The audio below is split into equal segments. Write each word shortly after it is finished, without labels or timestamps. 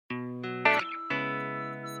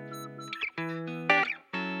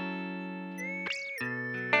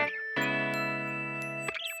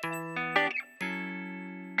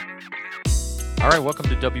All right, welcome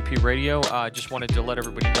to WP Radio. I just wanted to let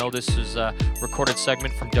everybody know this is a recorded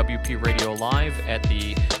segment from WP Radio Live at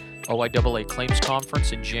the OIAA Claims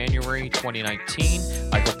Conference in January 2019.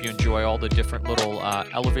 I hope you enjoy all the different little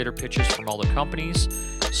elevator pitches from all the companies.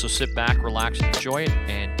 So sit back, relax, and enjoy it,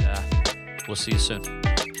 and we'll see you soon.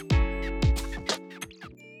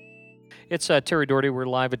 It's Terry Doherty. We're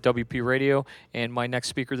live at WP Radio, and my next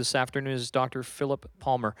speaker this afternoon is Dr. Philip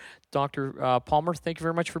Palmer. Dr. Palmer, thank you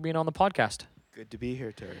very much for being on the podcast. Good to be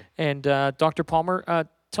here, Terry. And Dr. Palmer,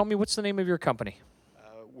 tell me, what's the name of your company?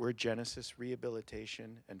 We're Genesis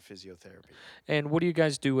Rehabilitation and Physiotherapy. And what do you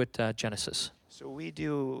guys do at Genesis? So we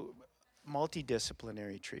do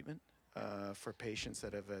multidisciplinary treatment for patients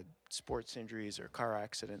that have had sports injuries or car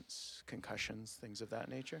accidents, concussions, things of that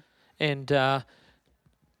nature. And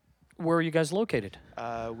where are you guys located?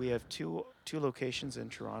 We have two locations in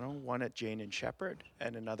Toronto, one at Jane and Shepherd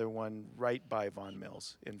and another one right by Vaughan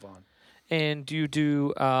Mills in Vaughan. And do you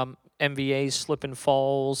do MVAs, slip and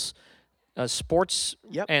falls, sports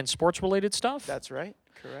and sports-related stuff? That's right,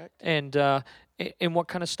 correct. And what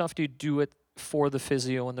kind of stuff do you do it for the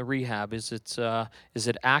physio and the rehab? Is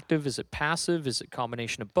it active? Is it passive? Is it a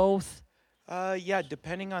combination of both? Yeah,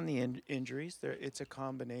 depending on the injuries, it's a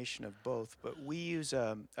combination of both. But we use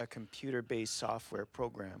a computer-based software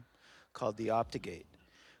program called the Optigate,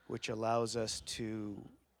 which allows us to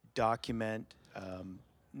document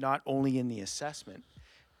not only in the assessment,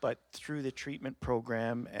 but through the treatment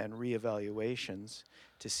program and reevaluations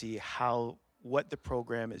to see what the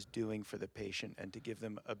program is doing for the patient and to give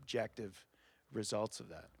them objective results of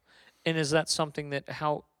that. And is that something that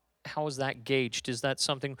how is that gauged? Is that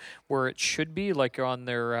something where it should be, like on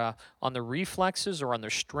their reflexes or on their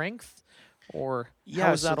strength, or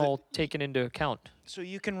how is that all taken into account? So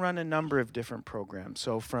you can run a number of different programs.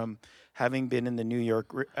 So from having been in the New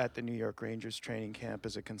York Rangers training camp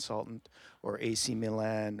as a consultant, or AC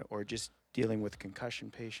Milan, or just dealing with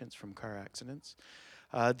concussion patients from car accidents,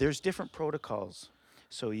 there's different protocols.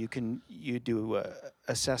 So you do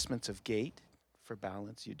assessments of gait for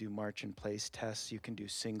balance. You do march in place tests. You can do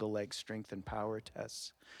single leg strength and power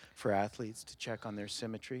tests for athletes to check on their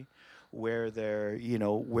symmetry, where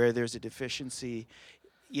there's a deficiency.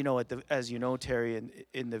 As you know, Terry,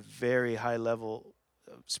 in the very high level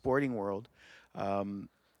sporting world,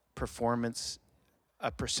 performance,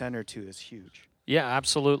 a % or two is huge. Yeah,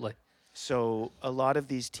 absolutely. So a lot of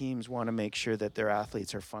these teams want to make sure that their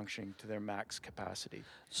athletes are functioning to their max capacity.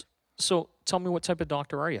 So tell me, what type of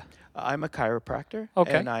doctor are you? I'm a chiropractor,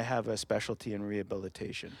 and I have a specialty in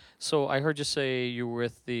rehabilitation. So I heard you say you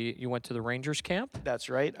went to the Rangers camp? That's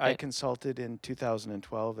right. I consulted in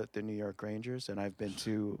 2012 at the New York Rangers, and I've been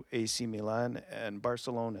to AC Milan and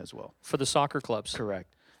Barcelona as well. For the soccer clubs?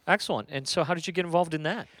 Correct. Excellent. And so how did you get involved in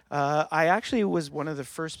that? I actually was one of the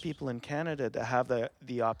first people in Canada to have the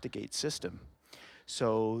Optigate system.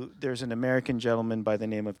 So there's an American gentleman by the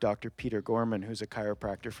name of Dr. Peter Gorman, who's a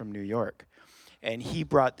chiropractor from New York. And he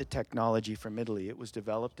brought the technology from Italy. It was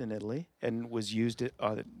developed in Italy and was used,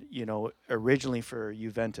 originally for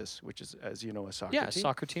Juventus, which is, as you know, a soccer team. Yeah, a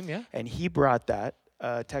soccer team, yeah. And he brought that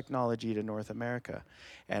technology to North America.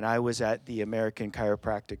 And I was at the American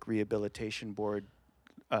Chiropractic Rehabilitation Board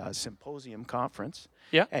Symposium Conference.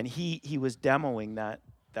 Yeah. And he was demoing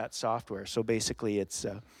that software. So basically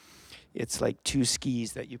it's like two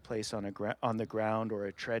skis that you place on the ground or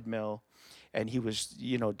a treadmill. And he was,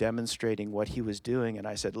 demonstrating what he was doing. And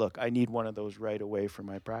I said, look, I need one of those right away for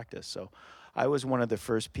my practice. So I was one of the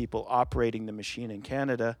first people operating the machine in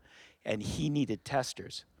Canada, and he needed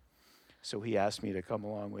testers. So he asked me to come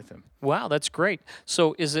along with him. Wow, that's great.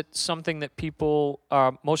 So is it something that people,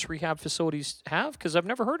 most rehab facilities have? Because I've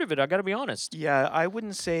never heard of it, I got to be honest. Yeah, I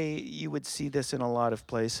wouldn't say you would see this in a lot of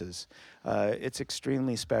places. It's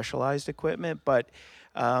extremely specialized equipment, but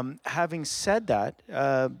having said that,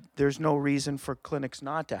 there's no reason for clinics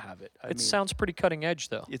not to have it. It sounds pretty cutting edge,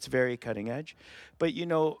 though. It's very cutting edge. But,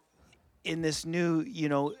 in this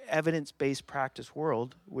new, evidence-based practice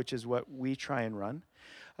world, which is what we try and run,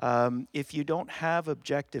 if you don't have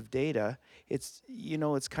objective data, it's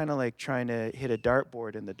kind of like trying to hit a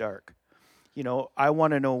dartboard in the dark. I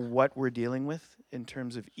want to know what we're dealing with in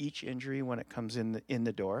terms of each injury when it comes in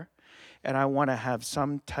the door. And I want to have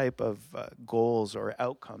some type of goals or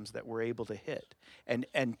outcomes that we're able to hit and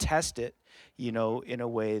test it, in a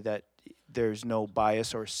way that there's no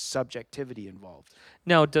bias or subjectivity involved.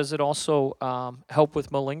 Now, does it also help with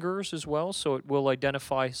malingerers as well? So it will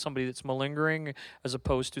identify somebody that's malingering as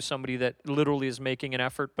opposed to somebody that literally is making an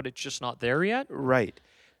effort, but it's just not there yet? Right.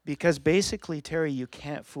 Because basically, Terry, you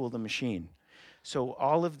can't fool the machine. So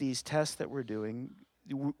all of these tests that we're doing,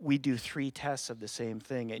 we do 3 tests of the same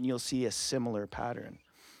thing, and you'll see a similar pattern.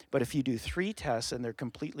 But if you do 3 tests and they're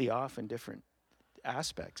completely off in different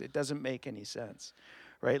aspects, it doesn't make any sense,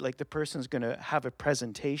 right? Like the person's going to have a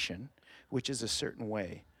presentation, which is a certain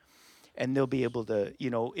way, and they'll be able to,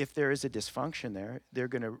 if there is a dysfunction there, they're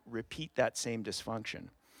going to repeat that same dysfunction.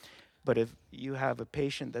 But if you have a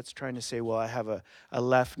patient that's trying to say, well, I have a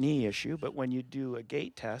left knee issue, but when you do a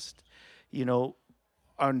gait test,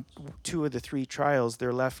 on 2 of the 3 trials,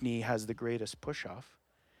 their left knee has the greatest push-off.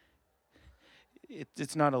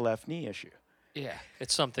 It's not a left knee issue. Yeah,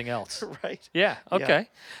 it's something else. Right. Yeah. Okay.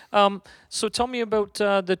 So tell me about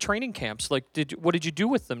the training camps. Like, what did you do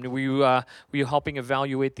with them? Were you helping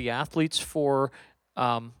evaluate the athletes for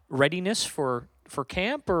readiness for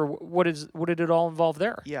camp, or what did it all involve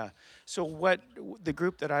there? Yeah. So what the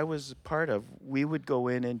group that I was part of, we would go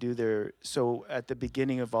in and do so at the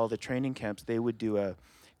beginning of all the training camps, they would do a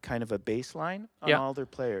kind of a baseline on all their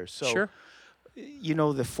players. So sure.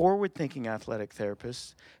 The forward-thinking athletic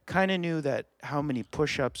therapists kind of knew that how many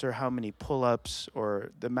push-ups or how many pull-ups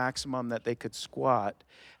or the maximum that they could squat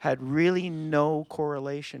had really no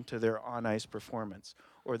correlation to their on-ice performance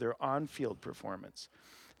or their on-field performance.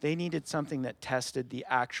 They needed something that tested the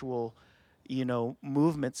actual,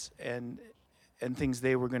 movements and things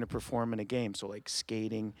they were going to perform in a game. So like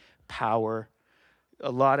skating, power,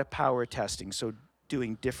 a lot of power testing. So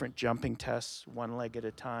doing different jumping tests, one leg at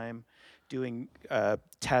a time, doing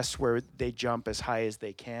tests where they jump as high as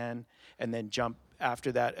they can and then jump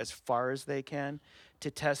after that as far as they can to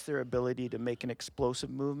test their ability to make an explosive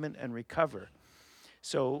movement and recover.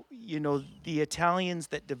 So, the Italians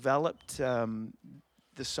that developed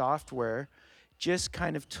the software just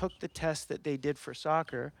kind of took the tests that they did for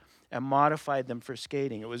soccer and modified them for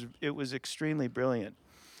skating. It was extremely brilliant.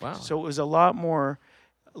 Wow. So it was a lot more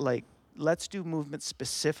like, let's do movements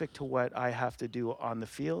specific to what I have to do on the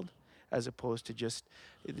field, as opposed to just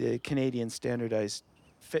the Canadian standardized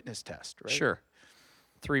fitness test, right? Sure.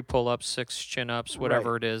 3 pull-ups, 6 chin-ups,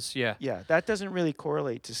 whatever it is. Yeah. Yeah, that doesn't really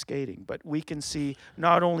correlate to skating, but we can see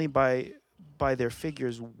not only by their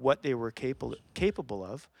figures what they were capable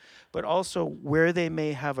of, but also where they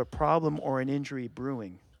may have a problem or an injury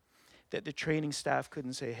brewing, that the training staff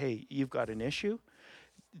couldn't say, hey, you've got an issue.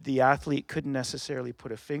 The athlete couldn't necessarily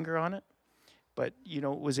put a finger on it, but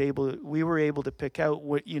we were able to pick out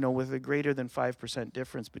what, with a greater than 5%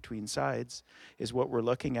 difference between sides is what we're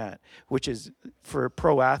looking at, which is, for a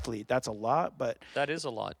pro athlete, that's a lot. But that is a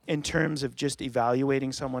lot. In terms of just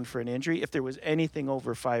evaluating someone for an injury, if there was anything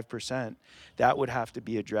over 5%, that would have to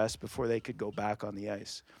be addressed before they could go back on the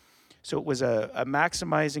ice. So it was a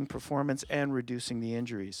maximizing performance and reducing the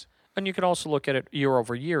injuries. And you could also look at it year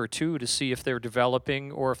over year, too, to see if they're developing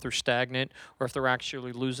or if they're stagnant or if they're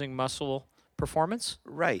actually losing muscle performance.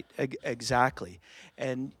 Right, exactly.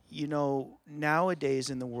 And, nowadays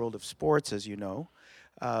in the world of sports, as you know,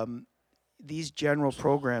 these general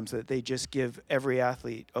programs that they just give every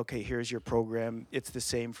athlete, okay, here's your program. It's the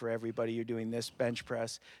same for everybody. You're doing this bench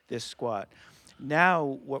press, this squat.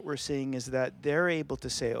 Now what we're seeing is that they're able to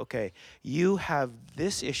say, okay, you have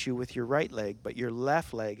this issue with your right leg, but your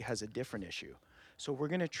left leg has a different issue. So we're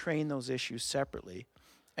going to train those issues separately,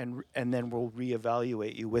 and then we'll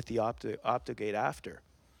reevaluate you with the Optogate after.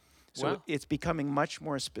 So It's becoming much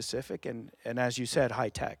more specific and as you said, high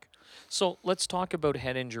tech. So let's talk about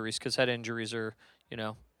head injuries, because head injuries are,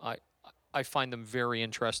 I find them very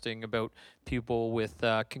interesting, about people with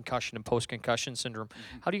concussion and post-concussion syndrome.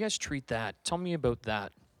 Mm-hmm. How do you guys treat that? Tell me about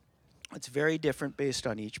that. It's very different based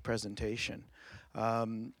on each presentation.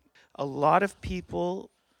 A lot of people,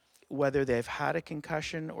 whether they've had a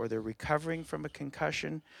concussion or they're recovering from a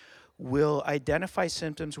concussion, will identify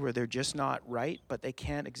symptoms where they're just not right, but they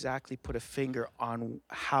can't exactly put a finger on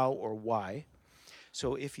how or why.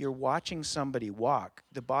 So if you're watching somebody walk,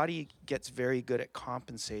 the body gets very good at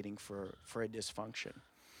compensating for a dysfunction.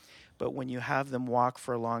 But when you have them walk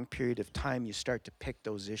for a long period of time, you start to pick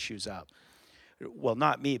those issues up. Well,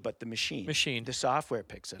 not me, but the machine. The software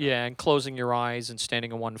picks it up. Yeah, and closing your eyes and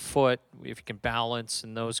standing on one foot, if you can balance,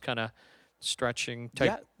 and those kind of stretching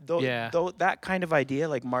type. Though that kind of idea,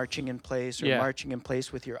 like marching in place or marching in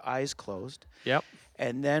place with your eyes closed. Yep.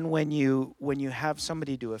 And then when you have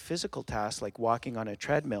somebody do a physical task like walking on a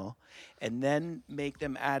treadmill, and then make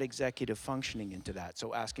them add executive functioning into that,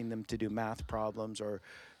 so asking them to do math problems or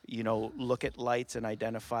look at lights and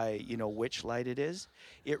identify which light it is,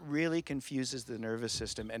 it really confuses the nervous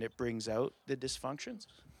system and it brings out the dysfunctions.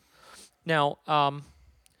 Now,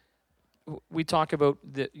 we talk about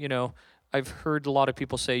I've heard a lot of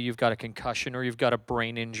people say you've got a concussion or you've got a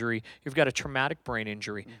brain injury, you've got a traumatic brain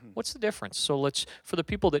injury. What's the difference? So for the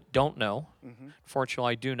people that don't know,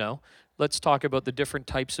 fortunately I do know, let's talk about the different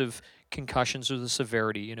types of concussions or the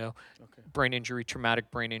severity, brain injury,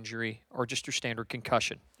 traumatic brain injury, or just your standard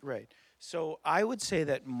concussion. Right. So I would say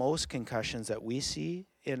that most concussions that we see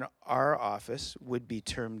in our office would be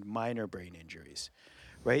termed minor brain injuries,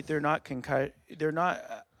 right? They're not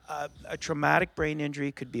a traumatic brain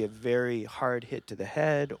injury could be a very hard hit to the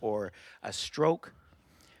head or a stroke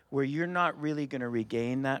where you're not really going to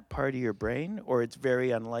regain that part of your brain, or it's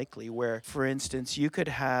very unlikely. Where, for instance, you could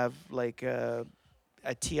have like a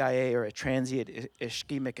TIA or a transient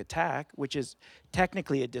ischemic attack, which is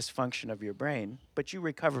technically a dysfunction of your brain, but you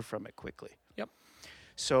recover from it quickly. Yep.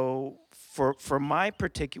 So for my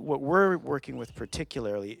particular, what we're working with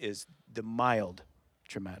particularly is the mild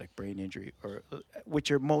traumatic brain injury, or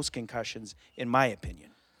which are most concussions, in my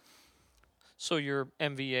opinion. So your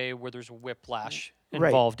MVA, where there's a whiplash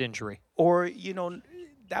involved injury. Or,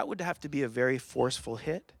 that would have to be a very forceful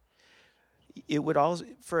hit. It would also,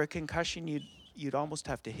 for a concussion, you'd almost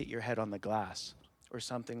have to hit your head on the glass or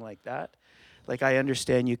something like that. Like, I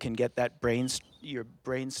understand you can get that your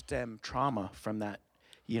brainstem trauma from that,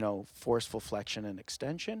 forceful flexion and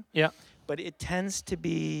extension. Yeah. But it tends to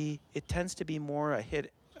be more a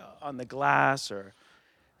hit on the glass or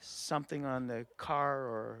something on the car,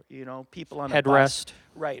 or people on a bus. Headrest.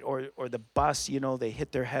 Right, or the bus, they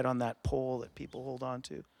hit their head on that pole that people hold on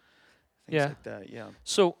to. Things like that, yeah.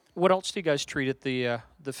 So what else do you guys treat at the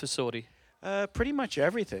facility? Pretty much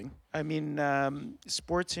everything. I mean,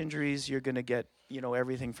 sports injuries, you're going to get,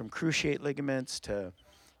 everything from cruciate ligaments to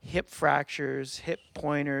hip fractures, hip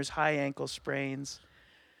pointers, high ankle sprains,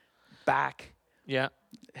 back,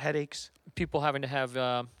 headaches. People having to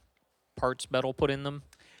have parts metal put in them,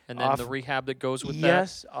 and then the rehab that goes with that?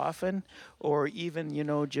 Yes, often. Or even,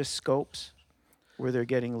 just scopes where they're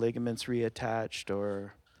getting ligaments reattached,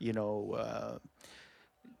 or,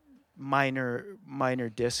 minor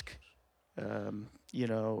disc,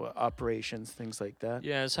 operations, things like that.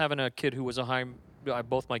 Yeah, as having a kid who was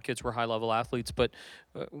both my kids were high-level athletes, but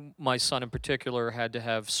my son in particular had to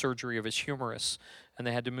have surgery of his humerus, and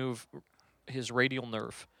they had to move his radial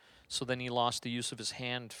nerve. So then he lost the use of his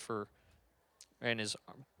hand and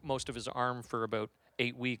most of his arm for about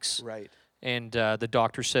 8 weeks. Right. And the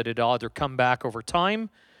doctor said it'll either come back over time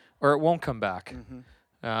or it won't come back.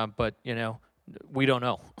 But, we don't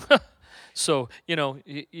know. So,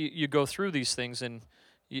 you go through these things and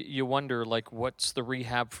you wonder, like, what's the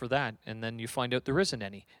rehab for that? And then you find out there isn't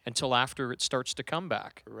any until after it starts to come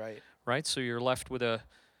back. Right. Right? So you're left with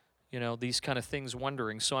these kind of things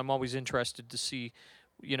wondering. So I'm always interested to see,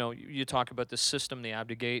 you talk about the system, the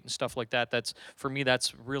abdicate and stuff like that. For me,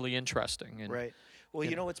 that's really interesting. And, right.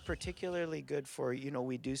 Well, it's particularly good for,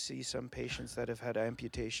 we do see some patients that have had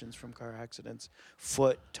amputations from car accidents,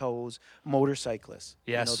 foot, toes, motorcyclists.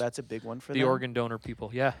 Yes. That's a big one for them. The organ donor people,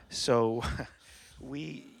 yeah. So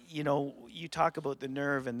you talk about the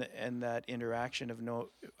nerve and that interaction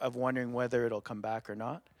of wondering whether it'll come back or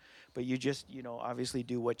not. But you just, obviously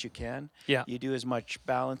do what you can. Yeah. You do as much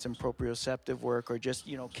balance and proprioceptive work, or just,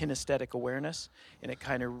 kinesthetic awareness, and it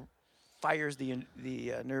kind of fires the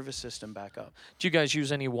nervous system back up. Do you guys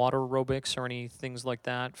use any water aerobics or any things like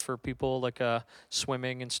that for people, like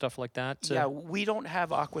swimming and stuff like that? Yeah, we don't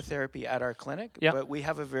have aquatherapy at our clinic, but we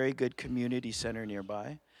have a very good community center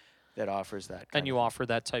nearby that offers that. And you offer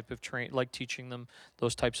that type of like teaching them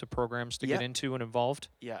those types of programs to get into and involved?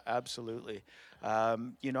 Yeah, absolutely.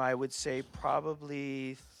 I would say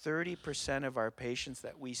probably 30% of our patients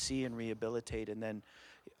that we see and rehabilitate and then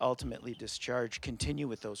ultimately discharge continue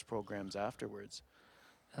with those programs afterwards.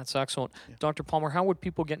 That's excellent. Yeah. Dr. Palmer, how would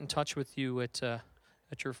people get in touch with you at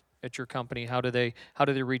your company? How do they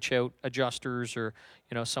reach out, adjusters or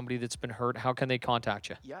somebody that's been hurt? How can they contact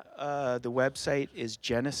you? Yeah, the website is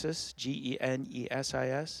Genesis,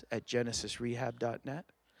 GENESIS at genesisrehab.net.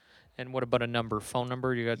 And what about a phone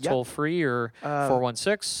number? You got toll free or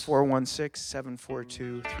 416?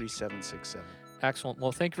 416-742-3767. Excellent.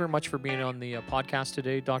 Well, thank you very much for being on the podcast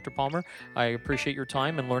today, Dr. Palmer. I appreciate your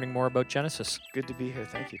time and learning more about Genesis. Good to be here.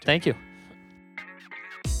 Thank you, Tim. Thank you.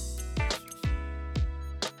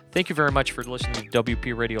 Thank you very much for listening to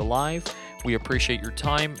WP Radio Live. We appreciate your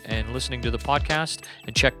time and listening to the podcast.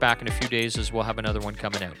 And check back in a few days as we'll have another one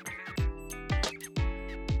coming out.